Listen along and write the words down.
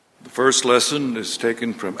First lesson is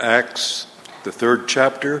taken from Acts, the 3rd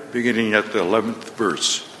chapter, beginning at the 11th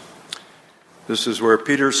verse. This is where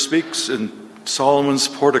Peter speaks in Solomon's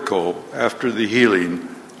portico after the healing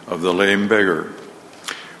of the lame beggar.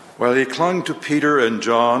 While he clung to Peter and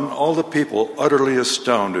John, all the people, utterly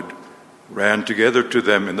astounded, ran together to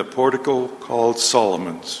them in the portico called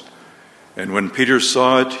Solomon's. And when Peter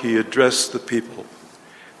saw it, he addressed the people,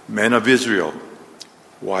 "Men of Israel,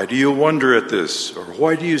 why do you wonder at this? Or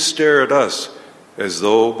why do you stare at us as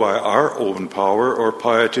though by our own power or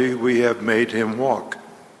piety we have made him walk?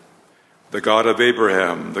 The God of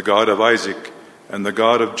Abraham, the God of Isaac, and the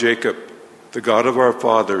God of Jacob, the God of our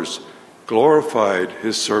fathers, glorified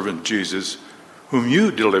his servant Jesus, whom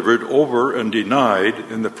you delivered over and denied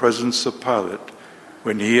in the presence of Pilate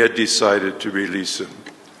when he had decided to release him.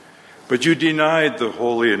 But you denied the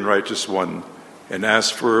holy and righteous one and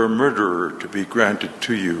asked for a murderer to be granted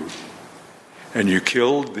to you. And you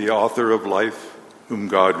killed the author of life, whom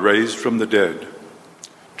God raised from the dead.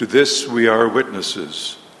 To this we are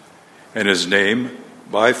witnesses. And his name,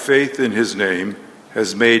 by faith in his name,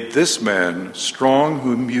 has made this man strong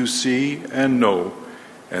whom you see and know,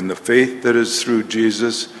 and the faith that is through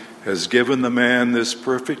Jesus has given the man this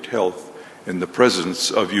perfect health in the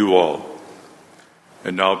presence of you all.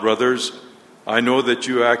 And now, brothers, I know that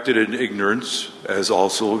you acted in ignorance, as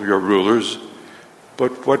also your rulers,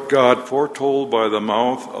 but what God foretold by the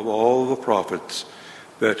mouth of all the prophets,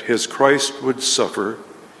 that his Christ would suffer,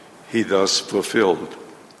 he thus fulfilled.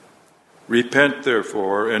 Repent,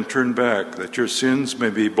 therefore, and turn back, that your sins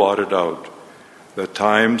may be blotted out, that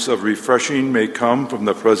times of refreshing may come from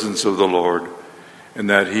the presence of the Lord, and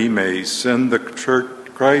that he may send the church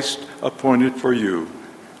Christ appointed for you,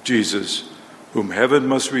 Jesus, whom heaven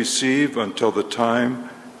must receive until the time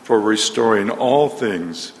for restoring all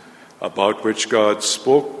things, about which God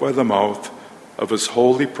spoke by the mouth of his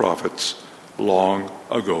holy prophets long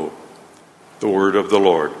ago." The word of the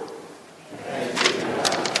Lord.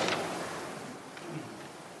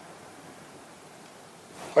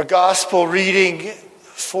 Our gospel reading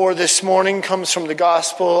for this morning comes from the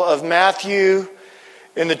Gospel of Matthew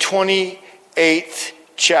in the 28th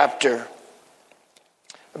chapter.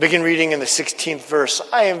 I begin reading in the 16th verse.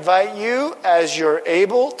 I invite you, as you're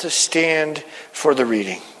able, to stand for the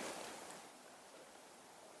reading.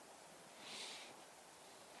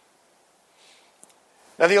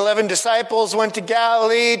 Now the 11 disciples went to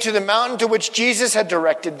Galilee, to the mountain to which Jesus had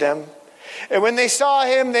directed them. And when they saw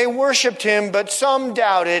him, they worshipped him, but some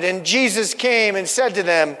doubted. And Jesus came and said to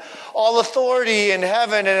them, "All authority in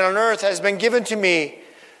heaven and on earth has been given to me.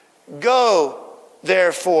 Go,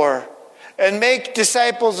 therefore, and make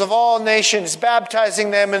disciples of all nations, baptizing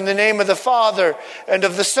them in the name of the Father and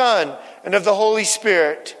of the Son and of the Holy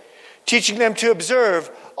Spirit, teaching them to observe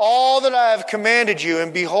all that I have commanded you.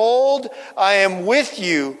 And behold, I am with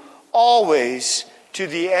you always to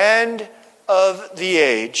the end of the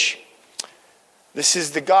age." This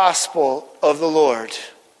is the gospel of the Lord.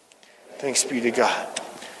 Thanks be to God.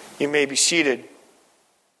 You may be seated.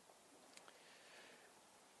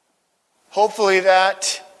 Hopefully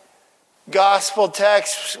that gospel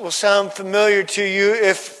text will sound familiar to you,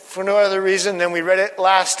 if for no other reason than we read it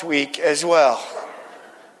last week as well.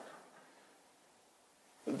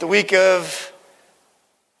 The week of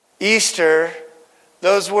Easter,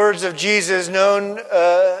 those words of Jesus, known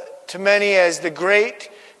to many as the Great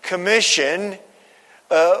Commission,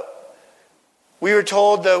 we were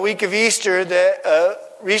told the week of Easter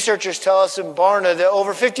that researchers tell us in Barna that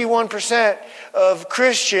over 51% of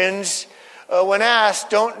Christians, when asked,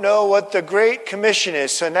 don't know what the Great Commission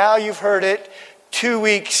is. So now you've heard it 2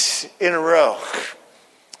 weeks in a row.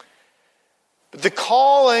 But the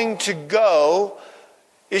calling to go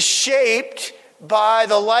is shaped by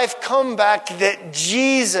the life comeback that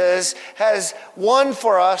Jesus has won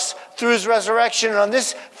for us through his resurrection. And on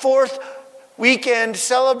this 4th weekend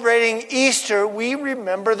celebrating Easter, we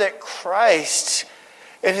remember that Christ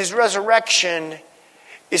and his resurrection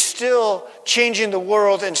is still changing the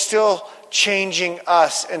world and still changing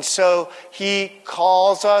us. And so he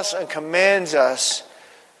calls us and commands us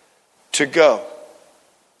to go.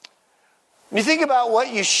 When you think about what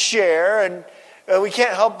you share, and we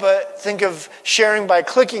can't help but think of sharing by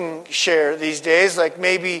clicking share these days, like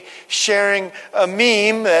maybe sharing a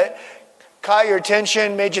meme that caught your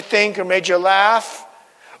attention, made you think, or made you laugh.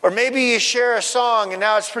 Or maybe you share a song, and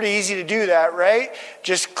now it's pretty easy to do that, right?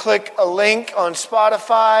 Just click a link on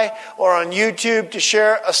Spotify or on YouTube to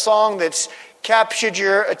share a song that's captured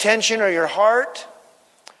your attention or your heart.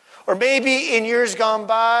 Or maybe in years gone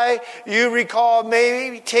by, you recall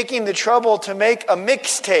maybe taking the trouble to make a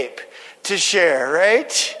mixtape to share,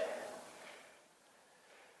 right?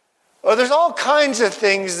 Or there's all kinds of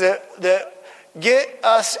things that get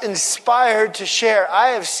us inspired to share. I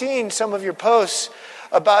have seen some of your posts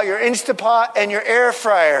about your Instapot and your air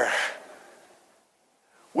fryer.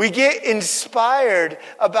 We get inspired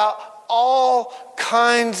about all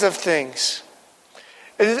kinds of things.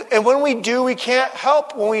 And when we do, we can't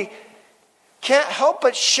help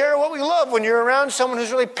but share what we love. When you're around someone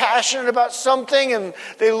who's really passionate about something and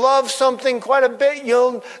they love something quite a bit,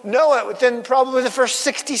 you'll know it within probably the first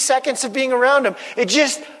 60 seconds of being around them. It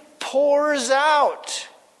just pours out.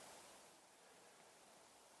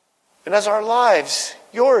 And as our lives,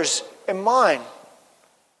 yours and mine,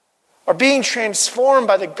 are being transformed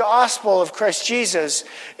by the gospel of Christ Jesus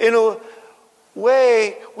in a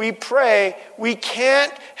way we pray, we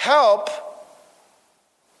can't help.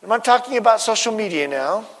 I'm not talking about social media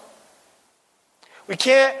now. We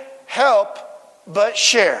can't help but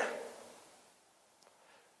share.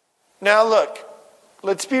 Now look,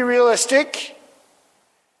 let's be realistic.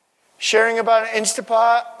 Sharing about an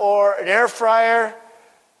Instapot or an air fryer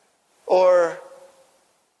or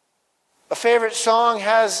a favorite song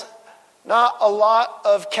has not a lot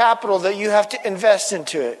of capital that you have to invest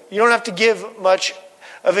into it. You don't have to give much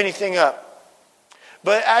of anything up.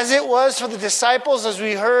 But as it was for the disciples, as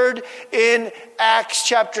we heard in Acts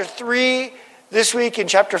chapter 3 this week and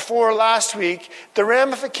chapter 4 last week, the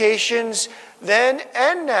ramifications then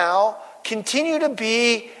and now continue to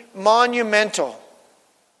be monumental.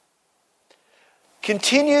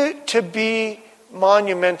 Continue to be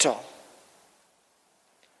monumental.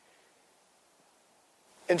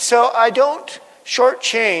 And so I don't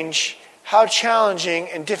shortchange how challenging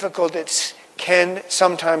and difficult it can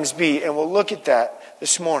sometimes be. And we'll look at that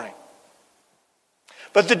this morning.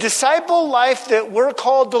 But the disciple life that we're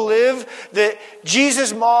called to live, that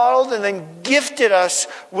Jesus modeled and then gifted us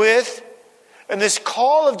with, and this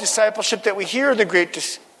call of discipleship that we hear in the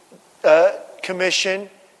Great Commission,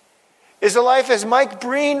 is a life, as Mike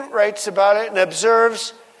Breen writes about it and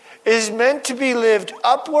observes, is meant to be lived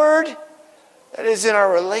upward. That is in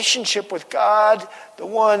our relationship with God, the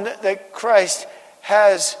one that Christ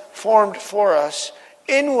has formed for us.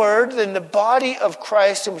 Inward, in the body of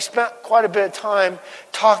Christ, and we spent quite a bit of time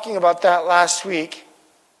talking about that last week.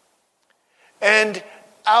 And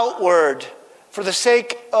outward, for the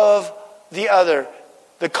sake of the other,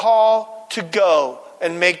 the call to go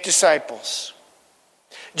and make disciples.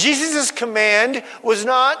 Jesus' command was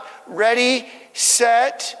not ready,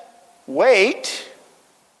 set, wait.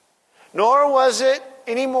 Nor was it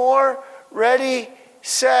anymore ready,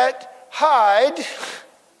 set, hide.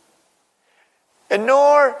 And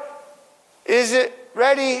nor is it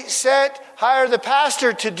ready, set, hire the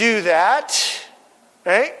pastor to do that.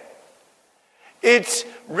 Right? It's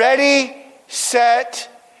ready, set,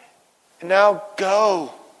 and now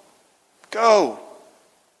go. Go.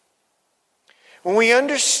 When we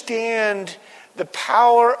understand the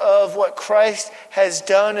power of what Christ has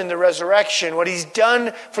done in the resurrection, what he's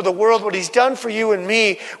done for the world, what he's done for you and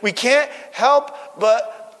me, we can't help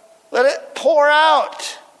but let it pour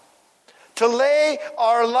out. To lay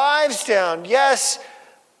our lives down. Yes,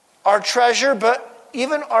 our treasure, but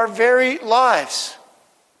even our very lives.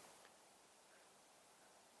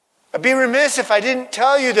 I'd be remiss if I didn't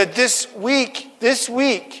tell you that this week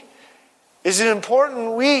is an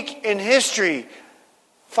important week in history.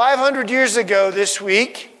 500 years ago this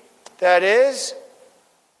week, that is,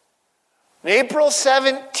 on April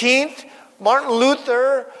 17th, Martin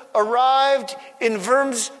Luther arrived in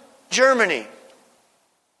Worms, Germany.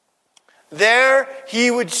 There, he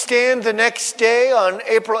would stand the next day on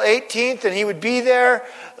April 18th, and he would be there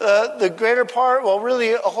the greater part, well,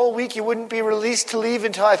 really a whole week. He wouldn't be released to leave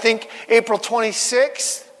until, I think, April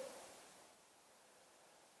 26th.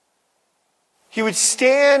 He would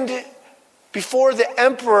stand before the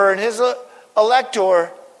emperor and his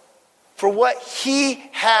elector for what he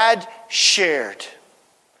had shared.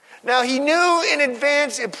 Now, he knew in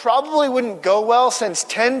advance it probably wouldn't go well, since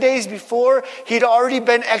 10 days before, he'd already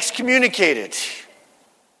been excommunicated.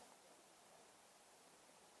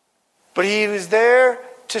 But he was there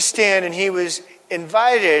to stand, and he was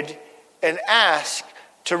invited and asked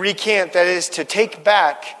to recant, that is, to take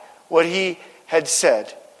back what he had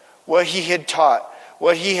said, what he had taught,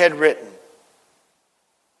 what he had written.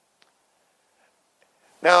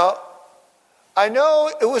 Now, I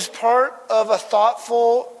know it was part of a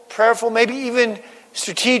thoughtful, prayerful, maybe even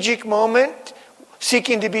strategic moment,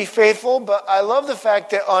 seeking to be faithful, but I love the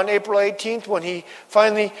fact that on April 18th, when he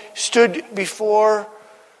finally stood before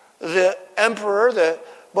the emperor, the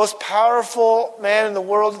most powerful man in the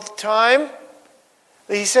world at the time,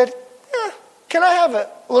 that he said, can I have a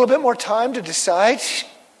little bit more time to decide?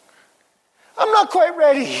 I'm not quite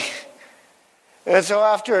ready. And so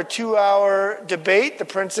after a 2-hour debate, the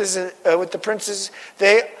princes,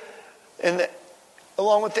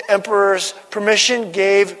 along with the emperor's permission,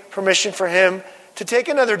 gave permission for him to take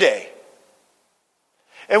another day.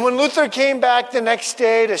 And when Luther came back the next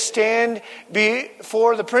day to stand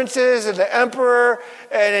before the princes and the emperor,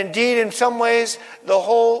 and indeed in some ways the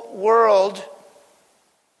whole world,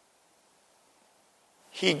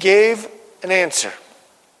 he gave an answer.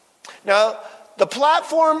 Now, the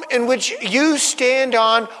platform in which you stand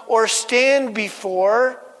on or stand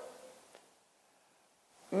before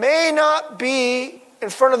may not be in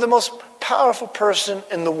front of the most powerful person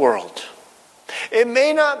in the world. It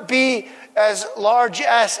may not be as large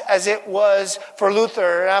as it was for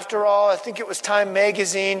Luther. After all, I think it was Time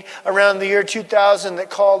magazine around the year 2000 that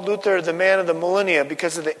called Luther the man of the millennia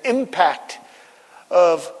because of the impact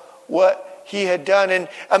of what he had done. And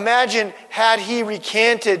imagine had he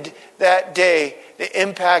recanted that day, the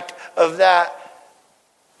impact of that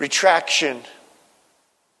retraction.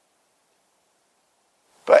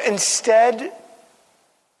 But instead,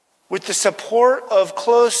 with the support of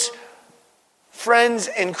close friends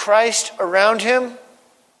in Christ around him,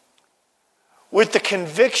 with the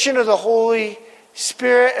conviction of the Holy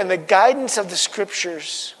Spirit and the guidance of the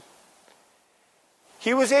Scriptures,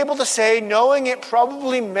 he was able to say, knowing it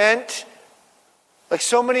probably meant, like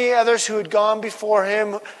so many others who had gone before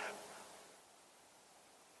him,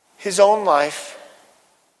 his own life,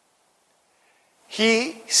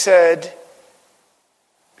 he said,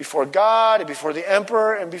 before God and before the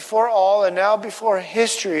emperor and before all and now before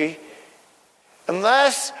history,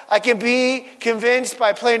 unless I can be convinced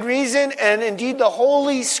by plain reason and indeed the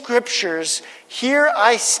Holy Scriptures, here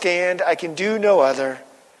I stand, I can do no other.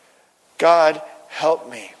 God, help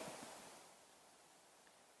me.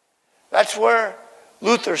 That's where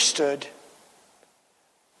Luther stood.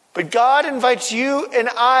 But God invites you and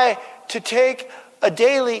I to take a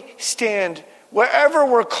daily stand wherever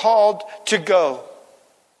we're called to go.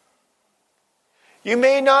 You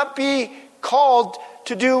may not be called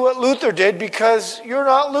to do what Luther did because you're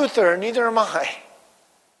not Luther, and neither am I.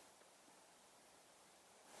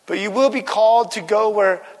 But you will be called to go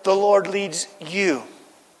where the Lord leads you.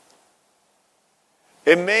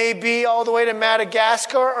 It may be all the way to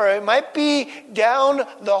Madagascar, or it might be down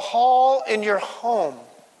the hall in your home.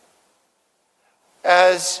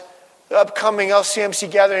 As the upcoming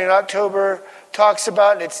LCMC gathering in October talks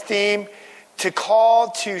about in its theme, to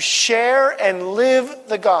call to share and live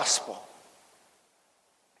the gospel.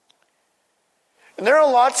 And there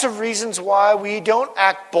are lots of reasons why we don't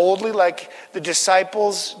act boldly like the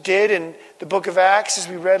disciples did in the book of Acts, as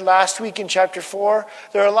we read last week in chapter 4.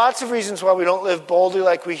 There are lots of reasons why we don't live boldly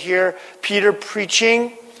like we hear Peter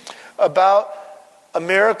preaching about a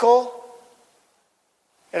miracle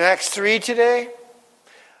in Acts 3 today.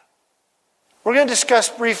 We're going to discuss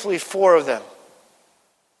briefly 4 of them.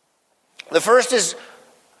 The first is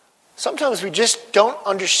sometimes we just don't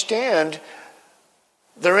understand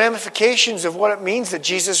the ramifications of what it means that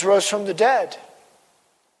Jesus rose from the dead.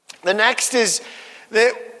 The next is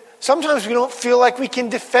that sometimes we don't feel like we can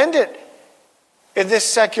defend it in this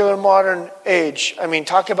secular modern age. I mean,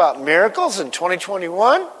 talk about miracles in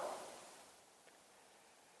 2021.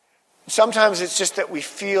 Sometimes it's just that we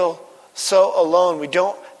feel so alone. We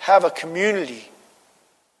don't have a community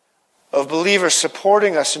of believers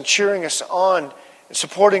supporting us and cheering us on and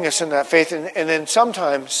supporting us in that faith. And then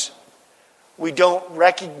sometimes we don't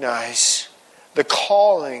recognize the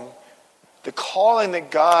calling that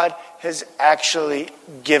God has actually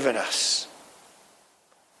given us.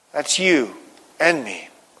 That's you and me,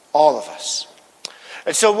 all of us.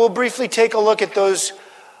 And so we'll briefly take a look at those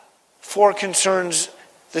 4 concerns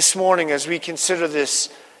this morning as we consider this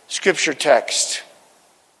scripture text.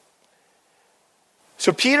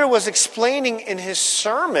 So Peter was explaining in his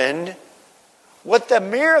sermon what the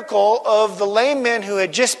miracle of the lame man who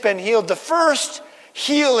had just been healed, the first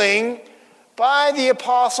healing by the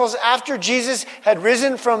apostles after Jesus had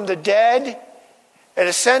risen from the dead and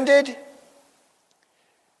ascended.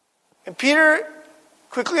 And Peter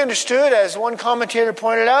quickly understood, as one commentator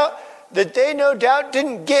pointed out, that they no doubt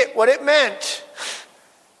didn't get what it meant.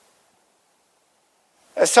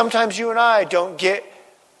 As sometimes you and I don't get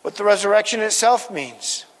what the resurrection itself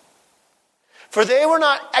means. For they were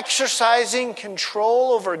not exercising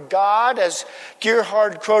control over God, as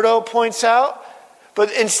Gerhard Kroto points out,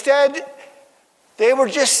 but instead they were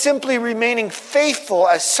just simply remaining faithful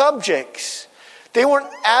as subjects. They weren't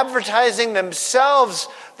advertising themselves,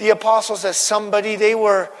 the apostles, as somebody. They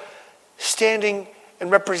were standing and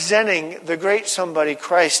representing the great somebody,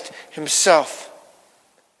 Christ himself.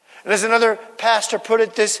 And as another pastor put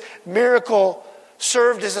it, this miracle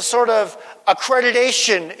served as a sort of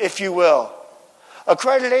accreditation, if you will.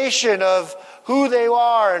 Accreditation of who they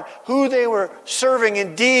are and who they were serving.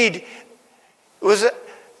 Indeed, it was an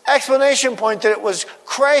explanation point that it was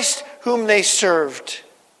Christ whom they served.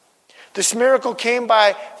 This miracle came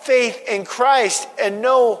by faith in Christ and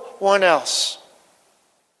no one else.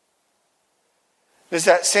 There's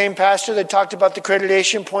that same pastor that talked about the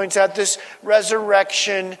accreditation points out this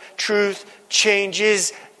resurrection truth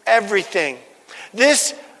changes everything.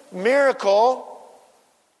 This miracle,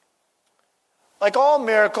 like all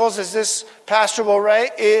miracles, as this pastor will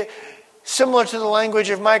write, similar to the language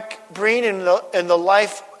of Mike Breen in the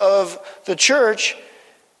life of the church,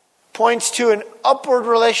 points to an upward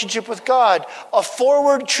relationship with God, a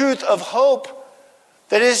forward truth of hope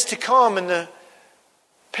that is to come in the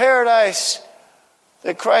paradise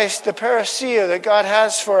that Christ, the parousia that God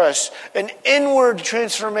has for us, an inward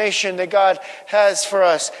transformation that God has for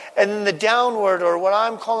us, and then the downward, or what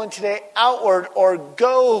I'm calling today outward or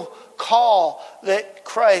go call that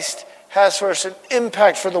Christ has for us, an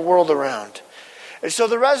impact for the world around. And so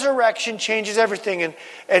the resurrection changes everything,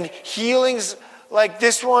 and healings like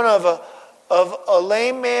this one of a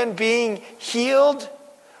lame man being healed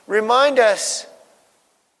remind us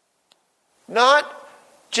not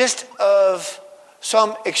just of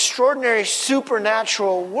some extraordinary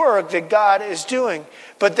supernatural work that God is doing,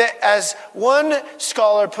 but that, as one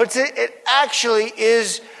scholar puts it, it actually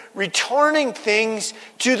is returning things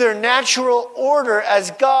to their natural order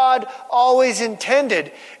as God always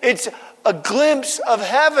intended. It's a glimpse of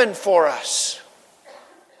heaven for us.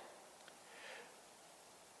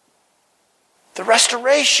 The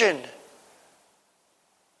restoration.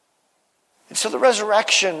 And so the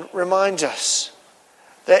resurrection reminds us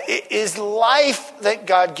that it is life that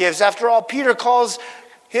God gives. After all, Peter calls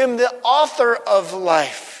him the author of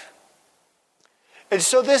life. And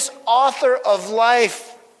so this author of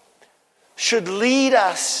life should lead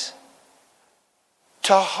us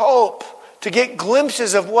to hope, to get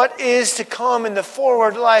glimpses of what is to come in the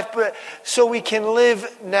forward life, but so we can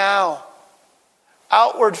live now.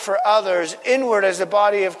 Outward for others, inward as the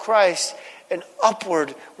body of Christ, and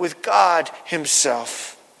upward with God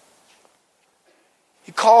Himself.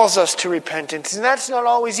 He calls us to repentance, and that's not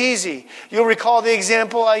always easy. You'll recall the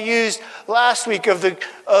example I used last week of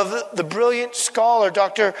the brilliant scholar,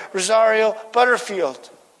 Dr. Rosario Butterfield.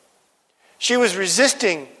 She was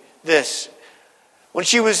resisting this when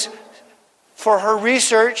she was, for her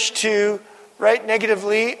research, to write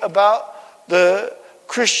negatively about the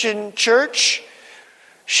Christian church.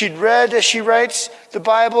 She'd read, as she writes, the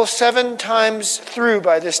Bible 7 times through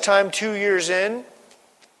by this time, 2 years in.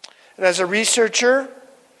 And as a researcher,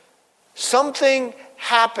 something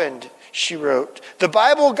happened, she wrote. The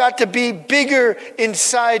Bible got to be bigger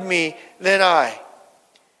inside me than I.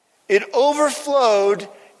 It overflowed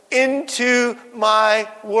into my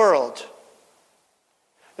world.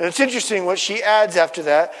 And it's interesting what she adds after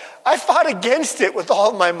that. I fought against it with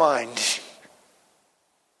all my mind.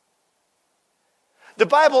 The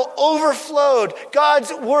Bible overflowed.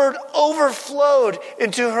 God's word overflowed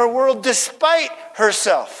into her world despite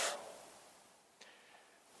herself.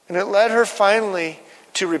 And it led her finally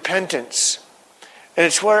to repentance. And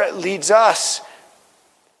it's where it leads us.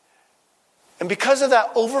 And because of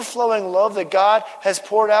that overflowing love that God has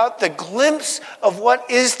poured out, the glimpse of what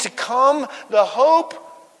is to come, the hope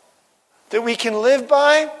that we can live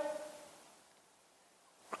by,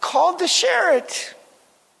 we're called to share it.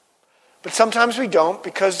 But sometimes we don't,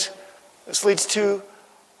 because this leads to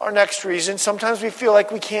our next reason. Sometimes we feel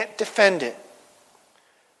like we can't defend it.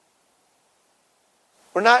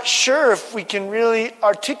 We're not sure if we can really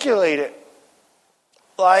articulate it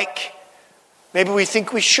like maybe we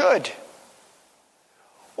think we should.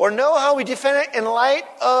 Or know how we defend it in light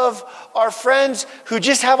of our friends who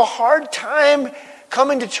just have a hard time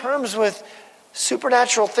coming to terms with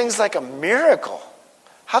supernatural things like a miracle.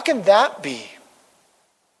 How can that be?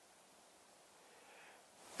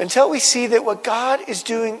 Until we see that what God is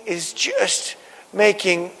doing is just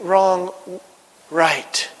making wrong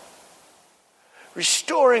right.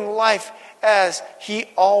 Restoring life as He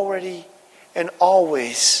already and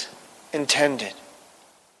always intended.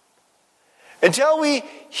 Until we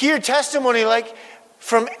hear testimony like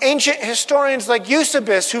from ancient historians like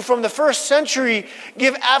Eusebius, who from the first century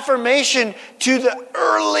give affirmation to the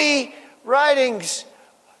early writings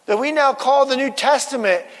that we now call the New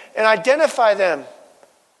Testament and identify them.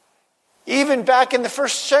 Even back in the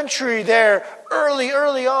first century there, early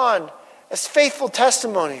on, as faithful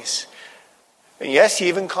testimonies. And yes, he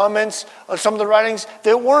even comments on some of the writings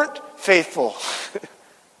that weren't faithful.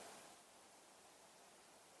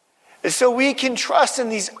 And so we can trust in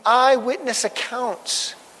these eyewitness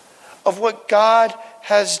accounts of what God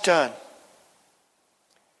has done.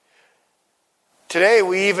 Today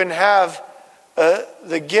we even have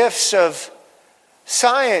the gifts of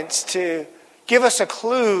science to give us a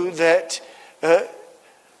clue that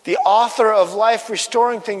the author of life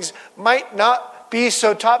restoring things might not be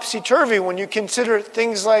so topsy-turvy when you consider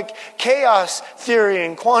things like chaos theory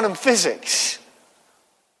and quantum physics.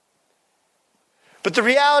 But the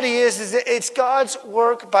reality is that it's God's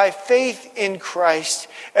work by faith in Christ,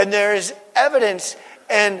 and there is evidence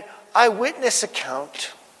and eyewitness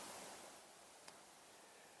account.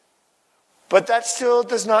 But that still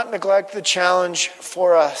does not neglect the challenge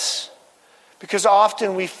for us, because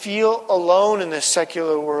often we feel alone in this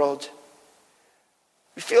secular world.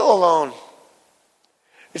 We feel alone.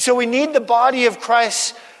 And so we need the body of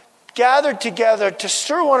Christ gathered together to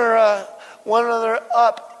stir one another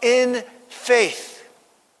up in faith,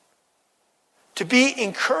 to be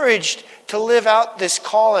encouraged to live out this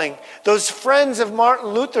calling. Those friends of Martin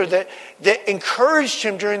Luther that encouraged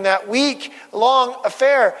him during that week-long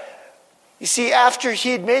affair. You see, after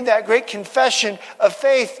he had made that great confession of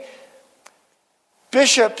faith,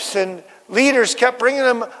 bishops and leaders kept bringing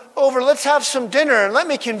him over. Let's have some dinner and let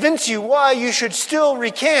me convince you why you should still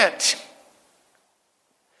recant.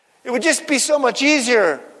 It would just be so much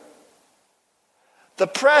easier. The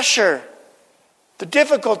pressure, the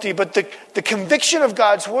difficulty, but the conviction of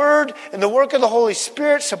God's word and the work of the Holy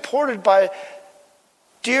Spirit, supported by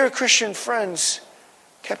dear Christian friends,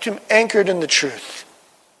 kept him anchored in the truth.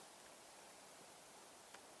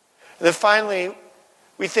 And then finally,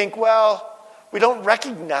 we think, well, we don't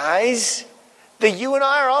recognize that you and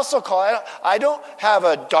I are also called. I don't have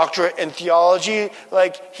a doctorate in theology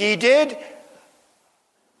like he did.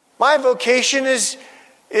 My vocation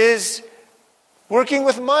is working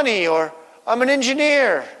with money, or I'm an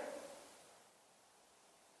engineer,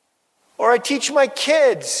 or I teach my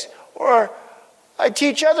kids, or I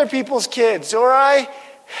teach other people's kids, or I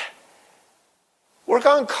work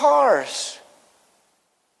on cars.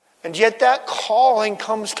 And yet that calling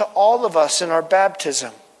comes to all of us in our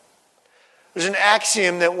baptism. There's an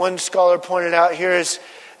axiom that one scholar pointed out here is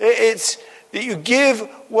it's that you give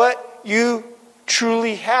what you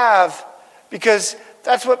truly have, because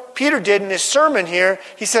that's what Peter did in his sermon here.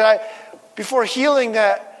 He said, before healing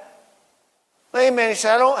that layman, he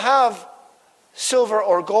said, I don't have silver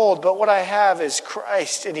or gold, but what I have is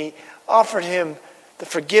Christ. And he offered him the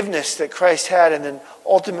forgiveness that Christ had, and then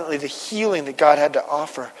ultimately the healing that God had to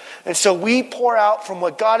offer. And so we pour out from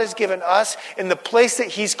what God has given us in the place that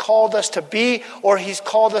he's called us to be, or he's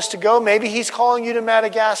called us to go. Maybe he's calling you to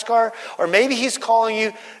Madagascar, or maybe he's calling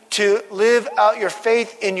you to live out your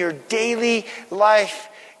faith in your daily life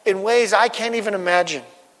in ways I can't even imagine.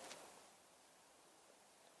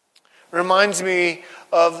 It reminds me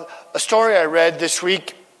of a story I read this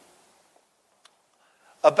week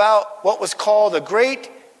about what was called a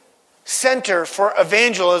great center for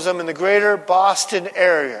evangelism in the greater Boston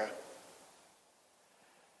area.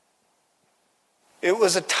 It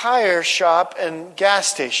was a tire shop and gas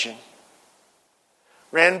station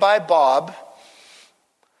ran by Bob.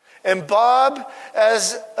 And Bob,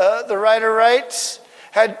 as the writer writes,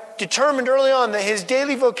 had determined early on that his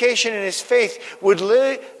daily vocation and his faith would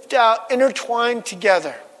lived out intertwined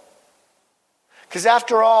together. Because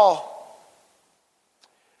after all,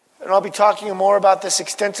 and I'll be talking more about this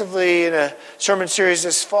extensively in a sermon series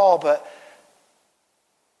this fall, but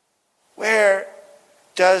where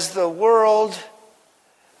does the world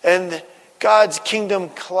and God's kingdom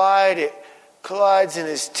collide? It collides in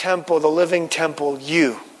his temple, the living temple,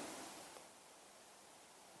 you.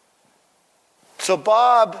 So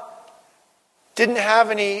Bob didn't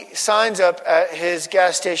have any signs up at his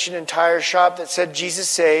gas station and tire shop that said Jesus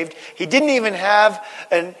saved. He didn't even have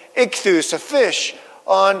an ichthus, a fish,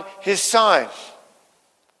 on his sign.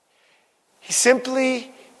 He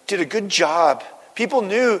simply did a good job. People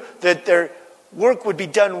knew that their work would be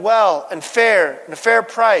done well and fair, and a fair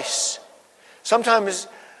price. Sometimes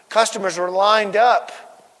customers were lined up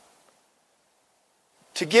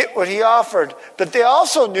to get what he offered. But they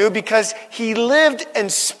also knew, because he lived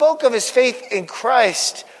and spoke of his faith in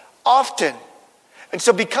Christ often. And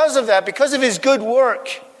so because of that, because of his good work,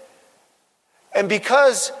 and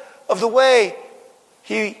because of the way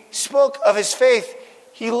he spoke of his faith,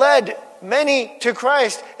 he led many to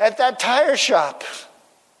Christ at that tire shop.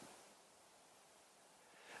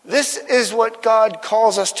 This is what God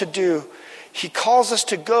calls us to do. He calls us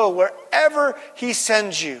to go wherever he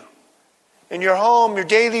sends you. In your home, your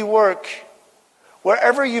daily work,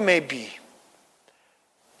 wherever you may be.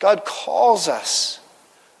 God calls us.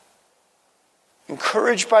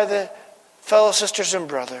 encouraged by the fellow sisters and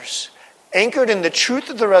brothers, anchored in the truth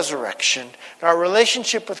of the resurrection and our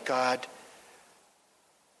relationship with God,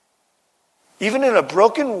 even in a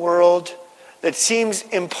broken world that seems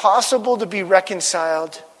impossible to be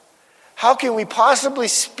reconciled, how can we possibly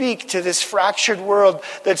speak to this fractured world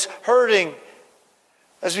that's hurting,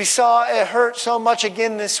 as we saw it hurt so much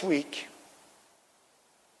again this week?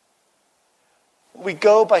 We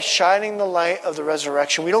go by shining the light of the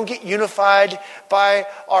resurrection. We don't get unified by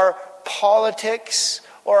our politics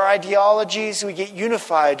or our ideologies. We get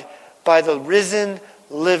unified by the risen,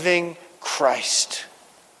 living Christ.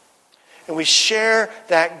 And we share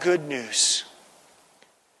that good news.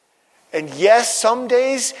 And yes, some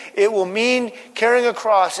days it will mean carrying a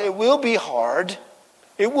cross. It will be hard.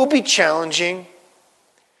 It will be challenging.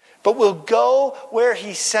 But we'll go where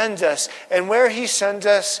he sends us. And where he sends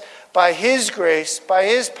us, by his grace, by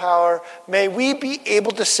his power, may we be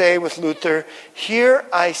able to say with Luther, "Here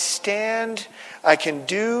I stand, I can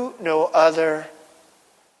do no other.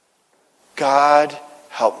 God,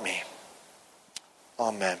 help me."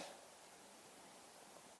 Amen.